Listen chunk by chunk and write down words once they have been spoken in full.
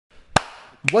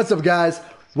What's up, guys?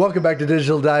 Welcome back to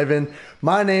Digital Dive-In.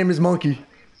 My name is Monkey.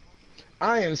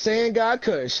 I am saying God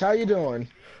Kush. How you doing?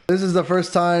 This is the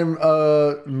first time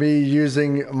me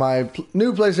using my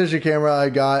new PlayStation camera I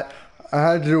got. I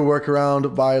had to do a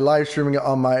workaround by live streaming it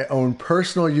on my own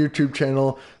personal YouTube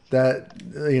channel that,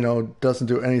 doesn't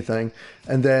do anything,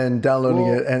 and then downloading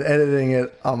Well, it and editing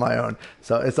it on my own.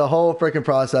 So it's a whole freaking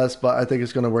process, but I think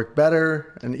it's going to work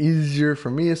better and easier for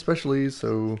me especially,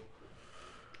 so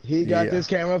he got yeah. this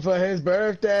camera for his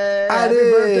birthday. I Happy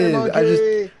birthday, did.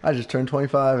 monkey. I just turned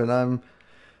 25 and I'm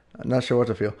not sure what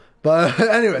to feel. But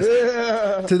anyways,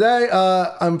 Yeah. today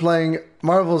I'm playing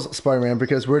Marvel's Spider-Man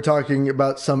because we're talking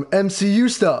about some MCU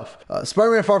stuff.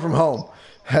 Spider-Man Far From Home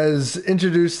has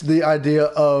introduced the idea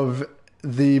of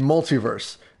the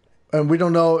multiverse. And we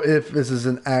don't know if this is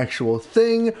an actual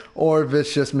thing or if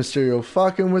it's just Mysterio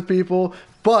fucking with people.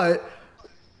 But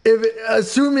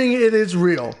assuming it is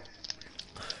real,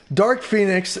 Dark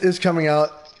Phoenix is coming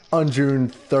out on June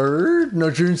 3rd? No,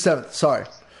 June 7th, sorry.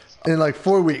 In like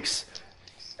 4 weeks.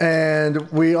 And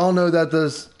we all know that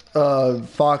this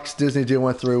Fox Disney deal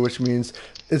went through, which means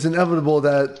it's inevitable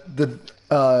that the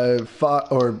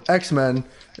X-Men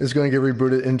is going to get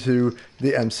rebooted into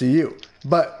the MCU.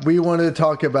 But we wanted to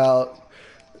talk about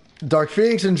Dark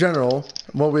Phoenix in general,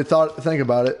 what we think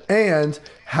about it, and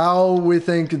how we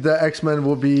think the X-Men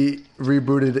will be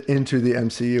rebooted into the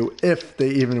MCU, if they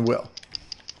even will.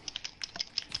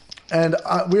 And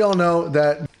we all know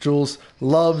that Jules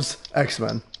loves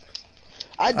X-Men.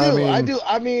 I do.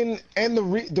 I mean, and the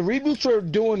reboots are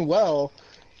doing well,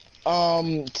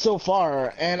 so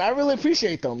far, and I really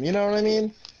appreciate them. You know what I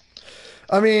mean?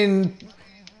 I mean,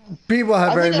 people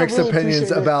have I very think I mixed really opinions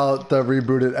appreciate it. about the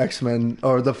rebooted X-Men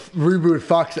or the rebooted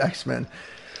Fox X-Men.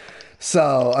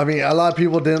 So, I mean, a lot of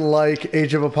people didn't like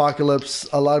Age of Apocalypse.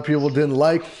 A lot of people didn't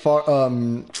like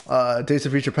Days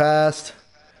of Future Past.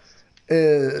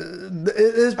 It's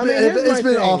Here's my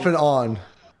been off thing. and on.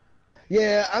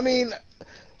 Yeah, X-Men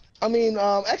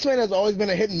has always been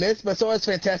a hit and miss, but so has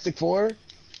Fantastic Four.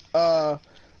 Uh,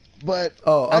 but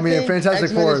Oh, I I mean, think Fantastic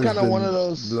X-Men Four is has kind of one of been.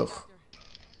 those. Ugh.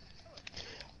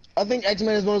 I think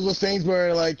X-Men is one of those things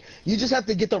where like you just have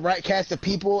to get the right cast of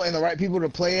people and the right people to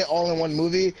play it all in one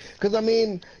movie. Because I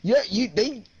mean, yeah,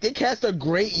 they cast a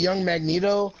great young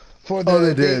Magneto for Oh,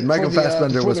 they did. Michael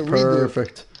Fassbender for was the reboot.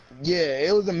 perfect. Yeah,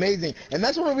 it was amazing, and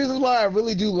that's one of the reasons why I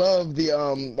really do love the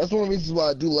That's one of the reasons why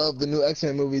I do love the new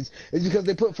X-Men movies is because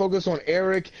they put focus on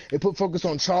Eric, they put focus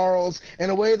on Charles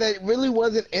in a way that really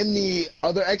wasn't in the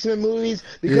other X-Men movies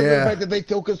because of the Yeah. fact that they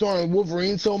focused on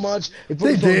Wolverine so much. They They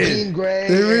focused on did. Jean They Grey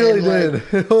really and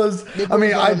like did. It was. they I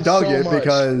mean, focused on I him dug so it much.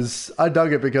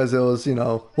 because it was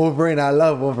Wolverine. I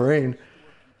love Wolverine.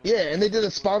 Yeah, and they did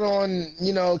a spot on,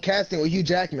 casting with Hugh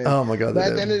Jackman. Oh my god, they But at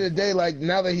the did. end of the day, like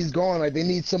now that he's gone, like they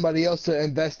need somebody else to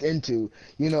invest into.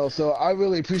 So I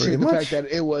really Pretty appreciate the fact much that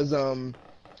it was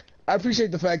I appreciate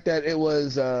the fact that it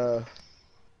was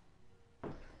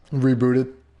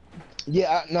rebooted.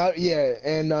 yeah, not yeah,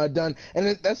 and done.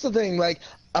 And that's the thing, like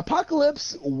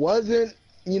Apocalypse wasn't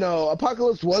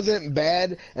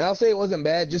bad, and I'll say it wasn't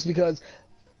bad just because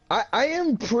I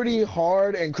am pretty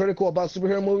hard and critical about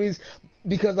superhero movies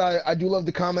because I do love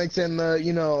the comics and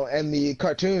the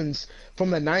cartoons from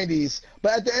the 90s.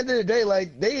 But at the end of the day,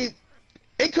 like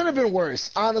it could have been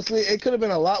worse. Honestly, it could have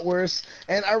been a lot worse.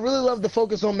 And I really love the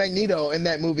focus on Magneto in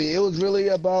that movie. It was really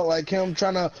about like him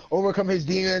trying to overcome his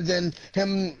demons and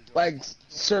him like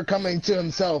succumbing to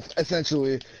himself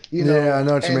essentially, Yeah, I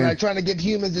know what you and mean. like trying to give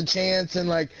humans a chance and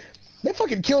like they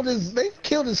killed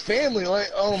his family. Like,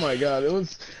 oh my God, it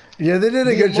was Yeah, they did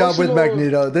a the good job with emotional.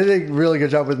 Magneto. They did a really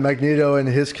good job with Magneto and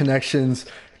his connections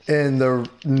in the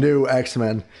new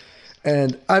X-Men.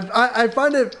 And I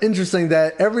find it interesting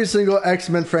that every single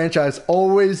X-Men franchise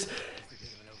always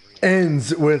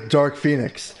ends with Dark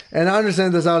Phoenix. And I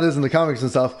understand that's how it is in the comics and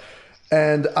stuff.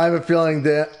 And I have a feeling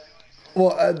that,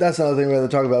 well, that's another thing we have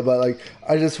to talk about. But like,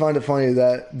 I just find it funny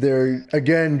that they're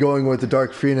again going with the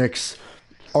Dark Phoenix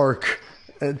arc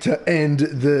to end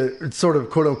the sort of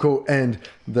quote unquote end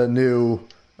the new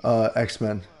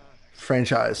X-Men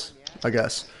franchise, I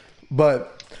guess.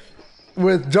 But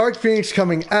with Dark Phoenix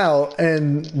coming out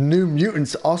and New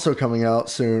Mutants also coming out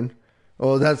soon.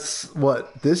 Well, that's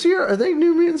what, this year? I think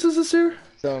New Mutants is this year?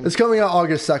 um, It's coming out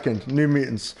August 2nd, New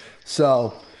Mutants.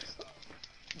 So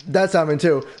that's happening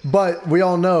too. But we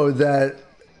all know that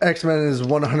X-Men is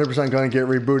 100% going to get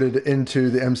rebooted into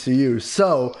the MCU.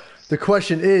 So the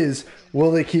question is,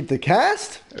 will they keep the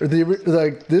cast, or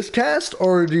this cast,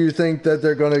 or do you think that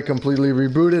they're going to completely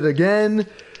reboot it again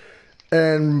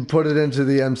and put it into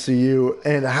the MCU?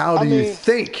 And how I do you mean,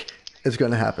 think it's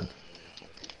going to happen?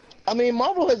 I mean,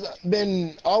 Marvel has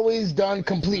been always done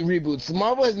complete reboots.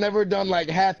 Marvel has never done like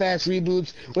half-ass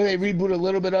reboots where they reboot a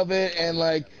little bit of it and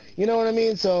like, you know what I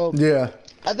mean? So Yeah.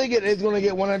 I think it is going to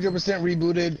get 100%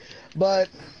 rebooted, but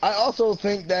I also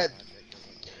think that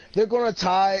they're going to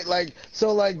tie like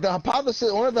the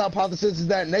hypothesis. One of the hypotheses is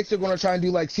that next they're going to try and do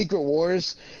like Secret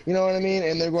Wars. You know what I mean?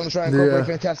 And they're going to try and incorporate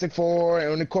Fantastic Four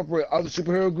and incorporate other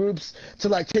superhero groups to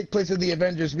like take place of the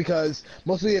Avengers, because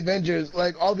most of the Avengers,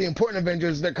 like all the important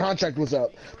Avengers, their contract was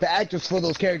up. The actors for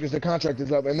those characters, their contract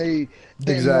is up, and they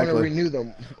didn't want to renew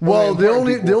them. Well, the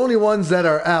only ones that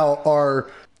are out are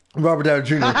Robert Downey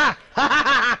Jr.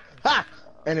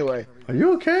 Anyway, are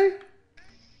you okay?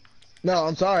 No,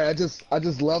 I'm sorry. I just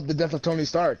love the death of Tony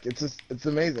Stark. It's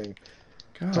amazing.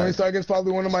 God. Tony Stark is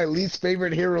probably one of my least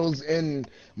favorite heroes in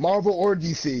Marvel or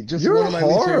DC. Just one of my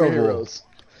least favorite heroes.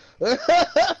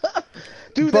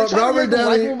 Dude, they're trying to make him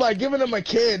likable by giving him a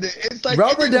kid. It's like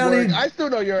Robert Downey. I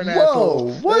still know you're an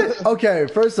asshole. Whoa, what? Okay,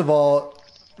 first of all,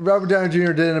 Robert Downey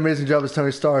Jr. did an amazing job as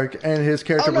Tony Stark, and his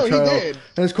character portrayal. He did.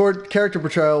 And his character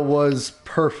portrayal was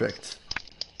perfect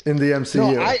in the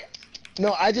MCU.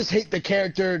 No, I just hate the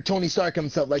character Tony Stark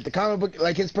himself. Like the comic book,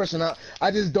 like his personality. I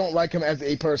just don't like him as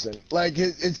a person. Like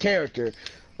his character,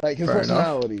 like his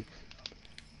personality.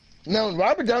 No,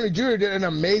 Robert Downey Jr. did an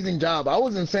amazing job. I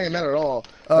wasn't saying that at all.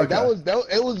 Like don't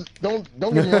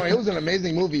get me wrong. It was an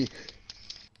amazing movie.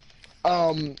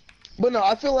 But no,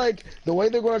 I feel like the way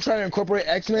they're going to try to incorporate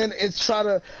X-Men is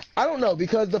I don't know,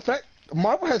 because the fact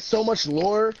Marvel has so much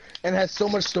lore and has so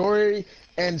much story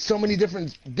and so many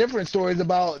different stories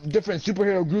about different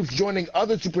superhero groups joining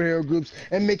other superhero groups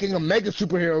and making a mega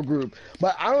superhero group.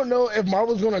 But I don't know if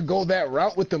Marvel's going to go that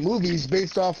route with the movies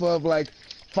based off of like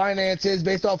finances,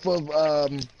 based off of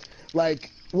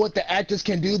like what the actors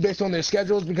can do based on their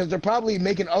schedules, because they're probably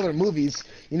making other movies.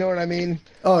 You know what I mean?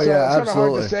 Oh so yeah, it's kind of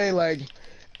absolutely. hard to say like.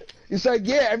 It's like,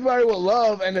 yeah, everybody will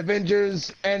love an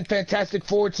Avengers and Fantastic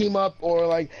Four team up, or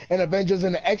like an Avengers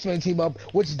and the X-Men team up,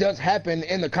 which does happen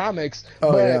in the comics.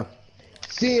 Oh, but yeah.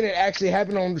 Seeing it actually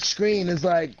happen on the screen is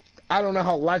like, I don't know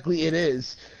how likely it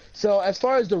is. So as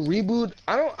far as the reboot,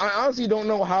 I honestly don't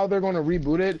know how they're going to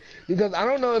reboot it, because I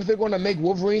don't know if they're going to make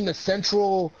Wolverine the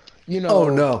central,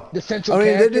 the central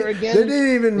character again. They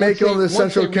didn't even make him the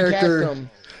central character.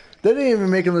 They didn't even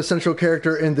make him the central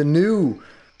character in the new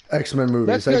X-Men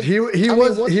movies. Like he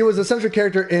was a central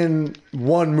character in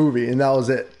one movie, and that was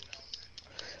it.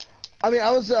 I mean, I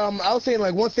was saying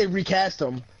like once they recast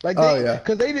him, like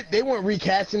because they weren't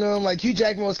recasting him. Like Hugh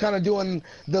Jackman was kind of doing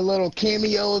the little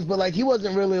cameos, but like he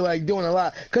wasn't really like doing a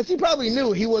lot, because he probably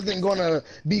knew he wasn't gonna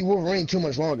be Wolverine too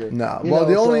much longer. No, well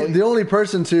the only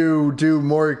person to do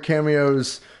more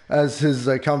cameos as his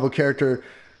comic book character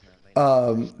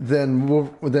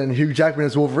than Hugh Jackman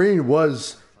as Wolverine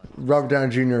was Robert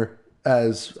Downey Jr.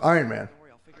 as Iron Man.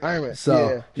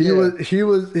 So he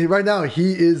was right now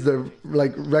he is the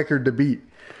record to beat.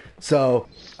 So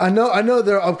I know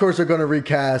they're going to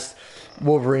recast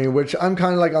Wolverine, which I'm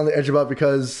kind of like on the edge about,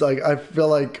 because like I feel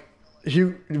like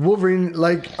Wolverine,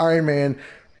 like Iron Man,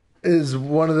 is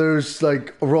one of those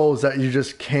like roles that you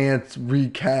just can't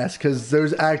recast, because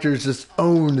those actors just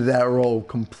owned that role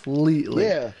completely.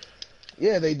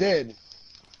 Yeah, they did.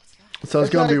 So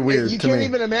it's going to be weird to me. You can't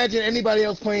even imagine anybody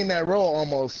else playing that role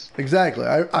almost. Exactly.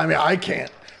 I mean, I can't,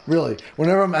 really.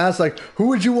 Whenever I'm asked, like, who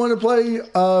would you want to play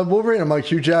Wolverine? I'm like,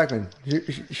 Hugh Jackman.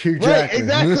 Hugh Jackman.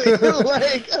 Right,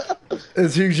 exactly.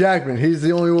 It's Hugh Jackman. He's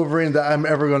the only Wolverine that I'm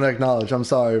ever going to acknowledge. I'm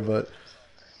sorry, but...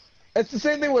 It's the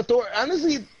same thing with Thor.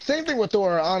 Honestly, same thing with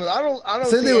Thor. I don't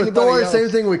same thing with Thor. Same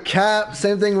thing with Cap.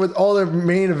 Same thing with all the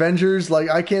main Avengers. Like,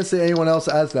 I can't see anyone else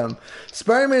as them.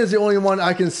 Spider-Man is the only one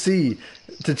I can see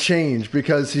to change,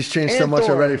 because he's changed so much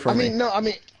already for me.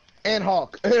 And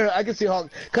Hulk. I can see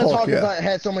Hulk, because Hulk has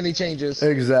had so many changes.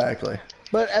 Exactly.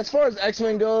 But as far as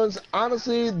X-Men goes,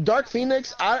 honestly, Dark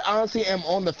Phoenix, I honestly am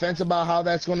on the fence about how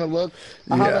that's going to look,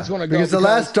 how that's going to go. Because the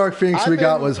last Dark Phoenix we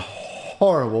got was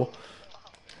horrible.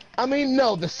 I mean,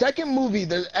 no, the second movie,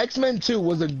 the X-Men 2,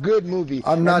 was a good movie.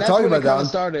 I'm not talking about that.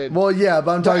 Started. Well, yeah,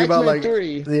 but I'm talking about like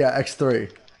 3. Yeah,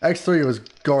 X3. X3 was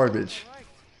garbage.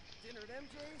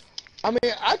 I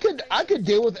mean, I could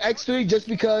deal with X3 just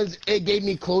because it gave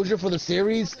me closure for the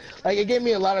series. Like, it gave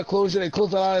me a lot of closure. They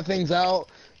closed a lot of things out.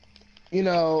 You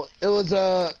know, it was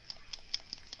kind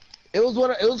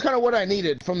of what I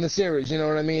needed from the series. You know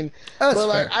what I mean? That's but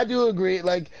like, fair. I do agree.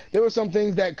 Like, there were some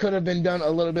things that could have been done a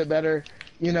little bit better.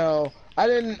 You know, I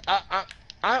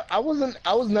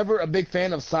was never a big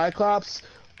fan of Cyclops,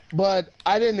 but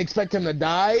I didn't expect him to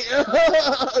die.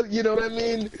 You know what I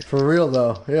mean? For real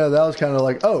though. Yeah, that was kind of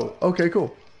like, oh, okay,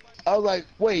 cool. I was like,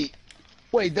 wait,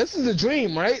 wait, this is a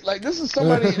dream, right? Like this is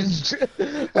somebody.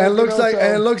 like, And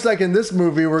it looks like in this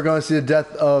movie we're going to see the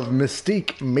death of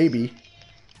Mystique, maybe.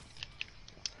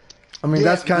 I mean,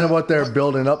 that's kind of what they're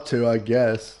building up to, I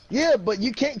guess. Yeah, but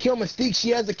you can't kill Mystique. She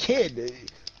has a kid.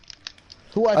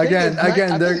 Who I again, think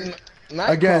is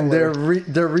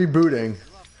they're rebooting.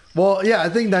 Well, yeah, I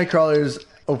think Nightcrawler is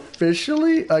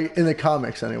officially in the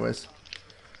comics, anyways.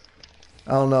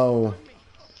 I don't know.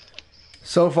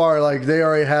 So far, like they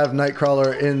already have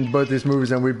Nightcrawler in both these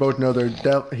movies, and we both know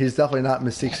he's definitely not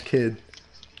Mystique's kid.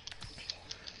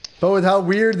 But with how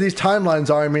weird these timelines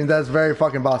are, I mean, that's very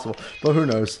fucking possible. But who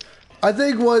knows? I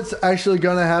think what's actually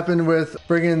going to happen with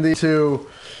bringing these to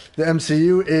the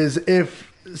MCU is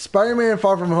if Spider-Man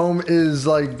Far From Home is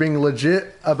like being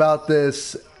legit about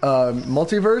this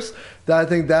multiverse, that I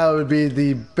think that would be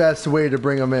the best way to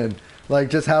bring them in. Like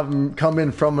just have them come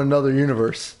in from another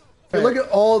universe. Right. Look at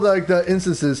all the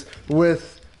instances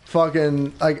with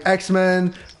fucking like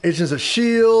X-Men, Agents of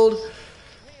S.H.I.E.L.D.,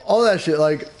 all that shit.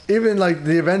 Like even like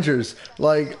the Avengers,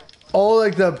 like all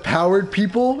like the powered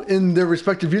people in their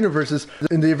respective universes.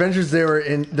 In the Avengers,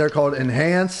 they're called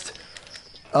Enhanced.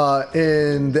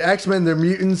 In the X-Men, they're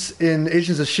mutants. In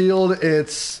Agents of S.H.I.E.L.D.,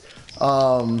 it's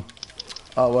what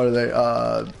are they?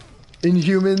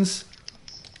 Inhumans.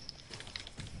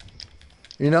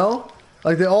 You know,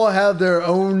 like they all have their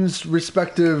own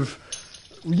respective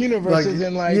universes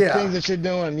and things that you're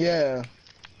doing. Yeah.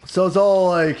 So it's all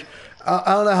like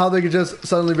I don't know how they could just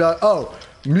suddenly be like, oh,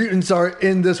 mutants are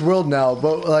in this world now,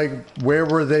 but like where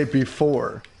were they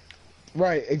before?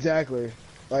 Right. Exactly.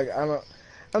 Like I mean,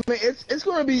 it's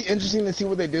going to be interesting to see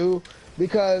what they do.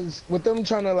 Because with them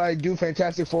trying to like do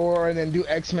Fantastic Four and then do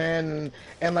X-Men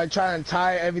and like try and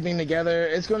tie everything together,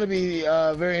 it's going to be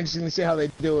very interesting to see how they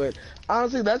do it.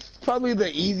 Honestly, that's probably the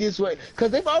easiest way,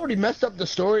 because they've already messed up the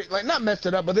story, like not messed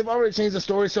it up, but they've already changed the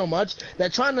story so much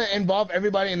that trying to involve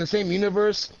everybody in the same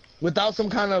universe without some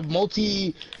kind of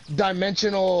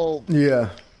multi-dimensional,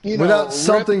 without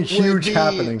something huge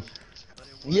happening.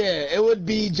 Yeah, it would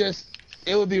be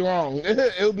wrong.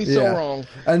 It would be so wrong.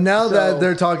 And now that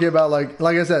they're talking about like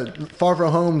I said, Far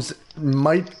From Home's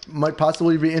might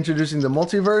possibly be introducing the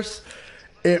multiverse,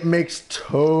 it makes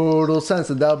total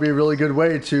sense, and that would be a really good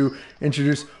way to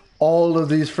introduce all of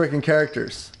these freaking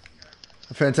characters.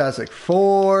 Fantastic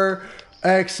Four,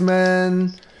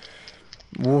 X-Men,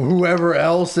 whoever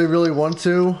else they really want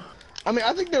to. I mean,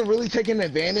 I think they're really taking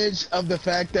advantage of the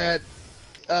fact that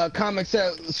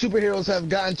superheroes have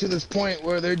gotten to this point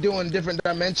where they're doing different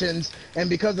dimensions,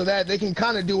 and because of that, they can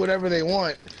kind of do whatever they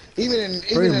want, even in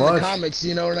the comics.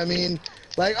 You know what I mean?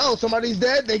 Like, oh, somebody's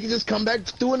dead, they can just come back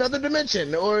through another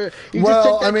dimension, or you just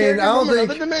take that character from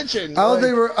another dimension. I don't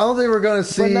think we're going to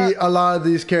see a lot of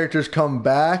these characters come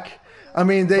back. I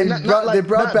mean, they brought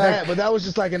back that, but that was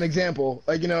just like an example.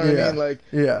 Like, you know what I mean? Like,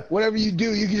 whatever you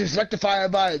do, you can just rectify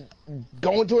it by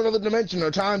going to another dimension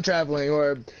or time traveling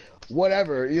or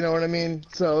whatever, you know what I mean?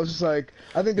 So it's just like,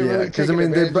 I think they're really taking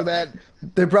advantage of that.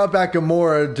 They brought back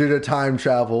Gamora due to time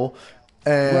travel,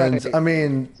 and I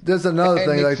mean, there's another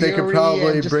thing, like they could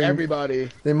probably bring everybody.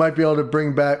 They might be able to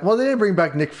bring back. Well, they didn't bring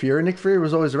back Nick Fury. Nick Fury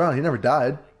was always around. He never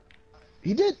died.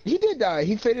 He did die.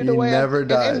 He faded away. He never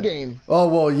died. In Endgame. Oh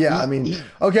well, yeah. I mean,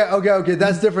 okay.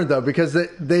 That's different though, because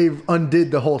they've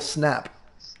undid the whole snap.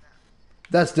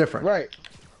 That's different, right?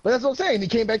 But that's what I'm saying. He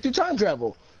came back through time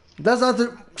travel. That's not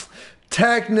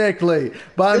technically,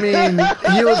 but I mean,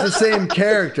 he was the same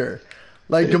character.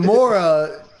 Like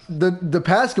Gamora, the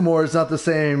past Gamora is not the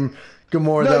same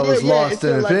Gamora that was lost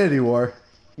in Infinity War.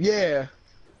 Yeah.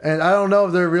 And I don't know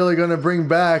if they're really going to bring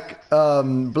back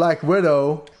Black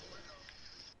Widow,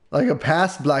 like a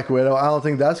past Black Widow. I don't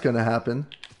think that's going to happen.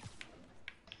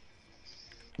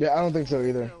 Yeah, I don't think so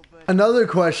either. Another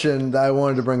question that I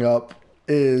wanted to bring up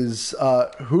is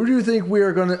who do you think we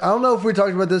are going to... I don't know if we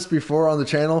talked about this before on the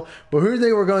channel, but who do you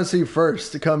think we're going to see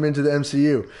first to come into the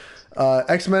MCU?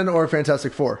 X-Men or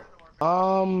Fantastic Four?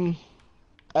 X-Men.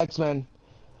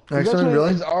 X-Men,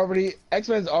 really?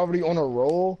 X-Men's already on a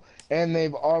roll, and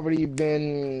they've already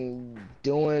been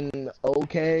doing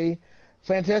okay.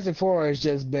 Fantastic Four has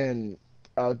just been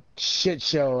a shit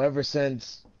show ever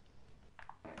since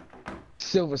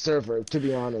Silver Surfer, to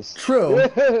be honest. True.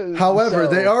 However,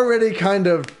 they already kind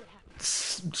of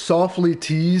softly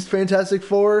teased Fantastic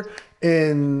Four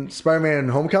in Spider-Man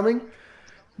Homecoming,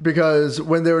 because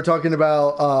when they were talking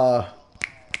about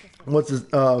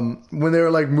when they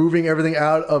were like moving everything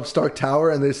out of Stark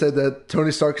Tower, and they said that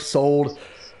Tony Stark sold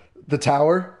the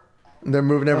tower and they're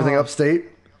moving everything upstate.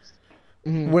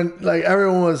 Mm-hmm. When like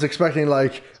everyone was expecting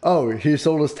like, oh, he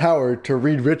sold his tower to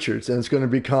Reed Richards and it's going to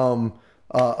become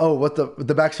what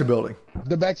the Baxter Building.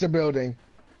 The Baxter Building.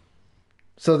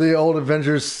 So the old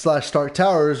Avengers / Stark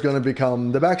Tower is going to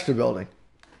become the Baxter Building.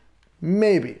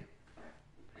 Maybe.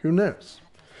 Who knows?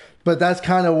 But that's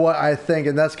kind of what I think,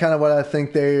 and that's kind of what I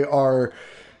think they are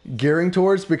gearing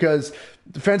towards, because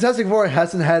Fantastic Four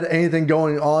hasn't had anything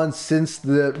going on since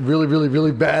the really, really,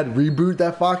 really bad reboot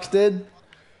that Fox did.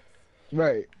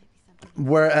 Right.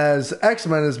 Whereas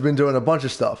X-Men has been doing a bunch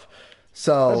of stuff.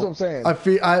 So that's what I'm saying.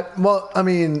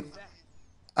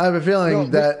 I have a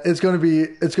feeling that it's going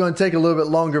to take a little bit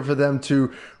longer for them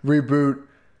to reboot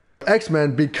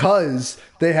X-Men because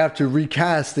they have to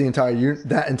recast the entire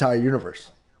universe.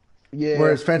 Yeah.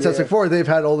 Whereas Fantastic Four, they've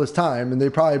had all this time, and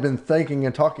they've probably been thinking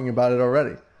and talking about it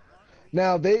already.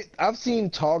 Now I've seen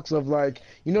talks of, like,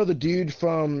 you know, the dude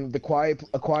from A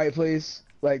Quiet Place,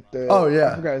 like I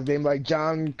forgot his name, like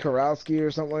John Karowski or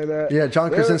something like that. Yeah,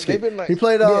 John Krasinski. He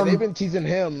played. They've been teasing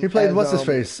him. He played what's his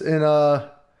face in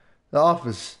The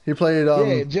Office. He played.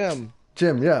 Jim.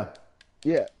 Jim, yeah.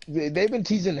 Yeah, they've been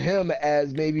teasing him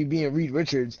as maybe being Reed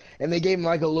Richards, and they gave him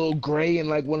like a little gray in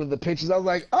like one of the pictures. I was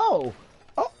like, oh,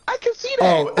 I can see that.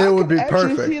 Oh, it would be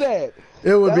perfect. See that.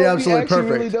 It would be absolutely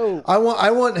perfect. Really dope. I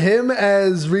want him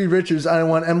as Reed Richards. I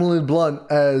want Emily Blunt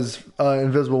as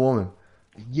Invisible Woman.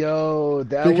 Yo,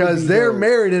 because they're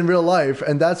married in real life,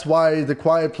 and that's why The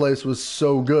Quiet Place was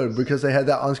so good, because they had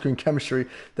that on-screen chemistry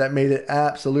that made it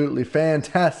absolutely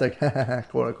fantastic,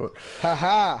 quote unquote. Ha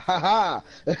ha ha ha.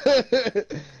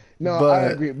 No, I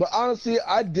agree. But honestly,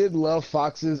 I did love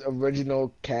Fox's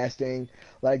original casting,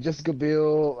 like Jessica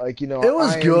Biel, like, you know, it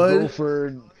was good.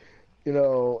 Wilford, you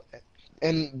know.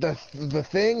 And the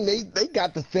thing, they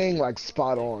got the thing like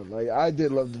spot on. Like, I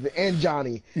did love and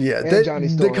Johnny. Yeah, Johnny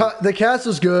the cast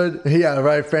was good. Yeah,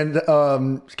 right.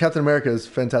 Captain America is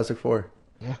Fantastic Four.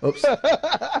 Oops.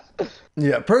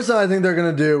 Yeah, personally, I think they're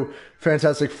gonna do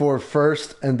Fantastic Four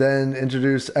first, and then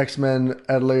introduce X-Men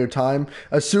at a later time.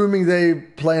 Assuming they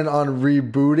plan on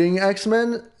rebooting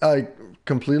X-Men,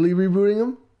 completely rebooting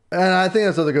them. And I think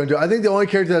that's what they're gonna do. I think the only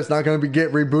character that's not gonna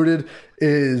get rebooted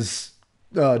is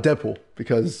Deadpool,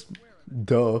 because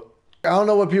duh. I don't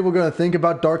know what people are going to think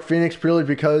about Dark Phoenix purely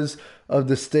because of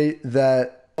the state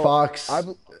that Fox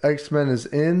X-Men is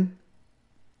in.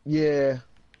 Yeah.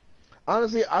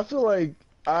 Honestly, I feel like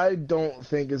I don't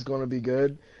think it's going to be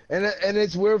good. And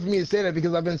it's weird for me to say that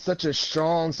because I've been such a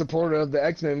strong supporter of the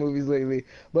X-Men movies lately.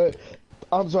 But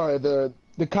I'm sorry, the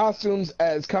costumes,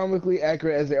 as comically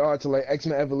accurate as they are to like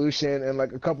X-Men Evolution and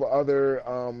like a couple other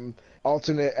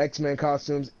alternate X-Men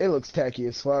costumes, it looks tacky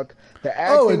as fuck. The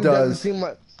acting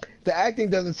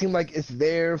doesn't seem like it's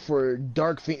there for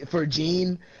for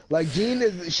Jean. Like,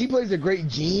 she plays a great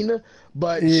Jean,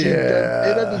 but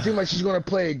it doesn't seem like she's going to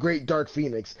play a great Dark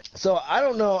Phoenix. So I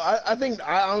don't know. I think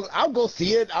I'll go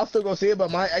see it. I'll still go see it,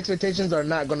 but my expectations are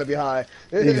not going to be high.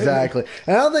 Exactly.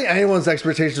 And I don't think anyone's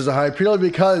expectations are high, purely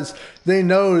because they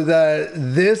know that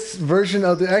this version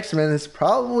of the X-Men is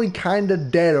probably kind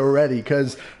of dead already,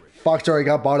 because Fox already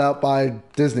got bought out by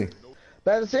Disney.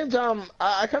 But at the same time,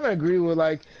 I kind of agree with,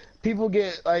 like, people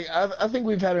get, like, I think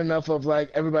we've had enough of,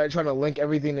 like, everybody trying to link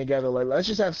everything together. Like, let's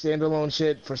just have standalone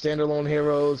shit for standalone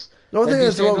heroes. I think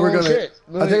that's what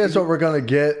we're gonna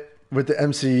get with the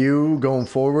MCU going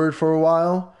forward for a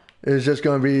while. It's just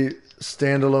gonna be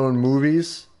standalone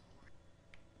movies.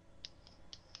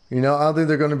 You know, I don't think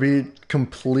they're gonna be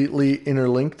completely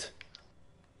interlinked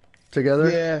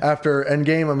together after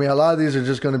Endgame. I mean, a lot of these are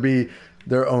just going to be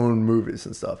their own movies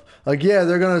and stuff. Like, yeah,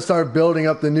 they're going to start building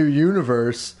up the new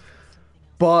universe,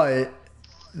 but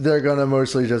they're going to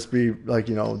mostly just be, like,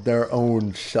 you know, their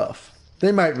own stuff.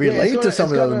 They might relate to some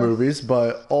of the other movies,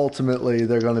 but ultimately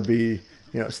they're going to be,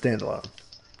 you know, standalone.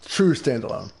 True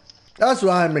standalone. That's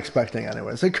what I'm expecting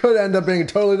anyways. It could end up being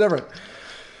totally different.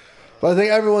 But I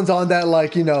think everyone's on that,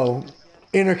 like, you know,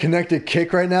 interconnected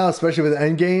kick right now, especially with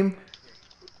Endgame.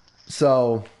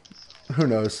 So, who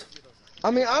knows?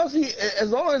 I mean, honestly, as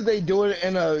long as they do it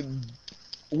in a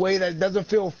way that doesn't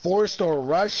feel forced or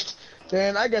rushed,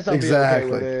 then I guess I'll be okay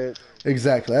with it.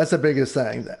 Exactly. That's the biggest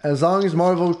thing. As long as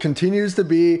Marvel continues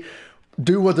to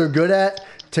do what they're good at,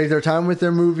 take their time with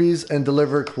their movies, and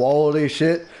deliver quality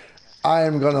shit, I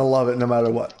am going to love it no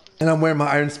matter what. And I'm wearing my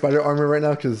Iron Spider armor right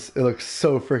now because it looks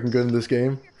so freaking good in this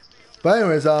game. But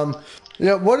anyways,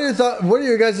 yeah, what are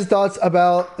your guys' thoughts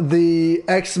about the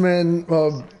X-Men,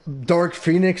 Dark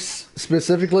Phoenix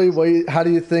specifically? How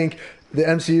do you think the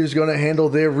MCU is going to handle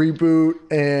their reboot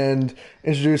and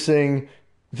introducing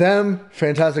them,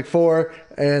 Fantastic Four,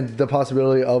 and the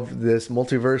possibility of this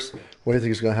multiverse? What do you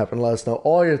think is going to happen? Let us know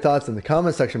all your thoughts in the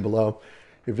comment section below.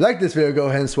 If you like this video, go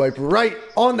ahead and swipe right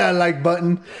on that like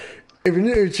button. If you're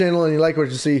new to the channel and you like what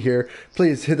you see here,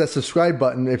 please hit that subscribe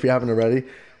button if you haven't already.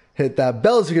 Hit that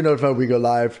bell so you get notified when we go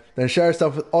live. Then share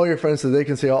stuff with all your friends so they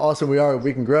can see how awesome we are.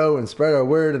 We can grow and spread our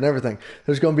word and everything.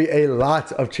 There's going to be a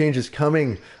lot of changes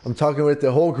coming. I'm talking with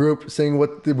the whole group, seeing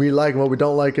what we like and what we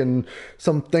don't like, and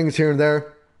some things here and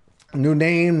there. New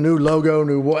name, new logo,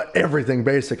 new what, everything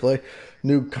basically.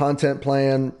 New content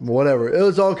plan, whatever. It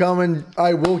was all coming.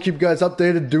 I will keep you guys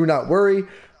updated. Do not worry.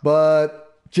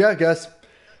 But yeah, I guess.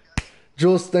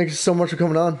 Jules, thank you so much for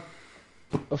coming on.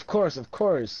 Of course, of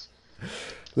course.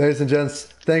 Ladies and gents,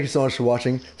 thank you so much for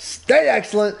watching. Stay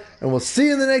excellent, and we'll see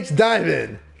you in the next dive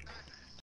in.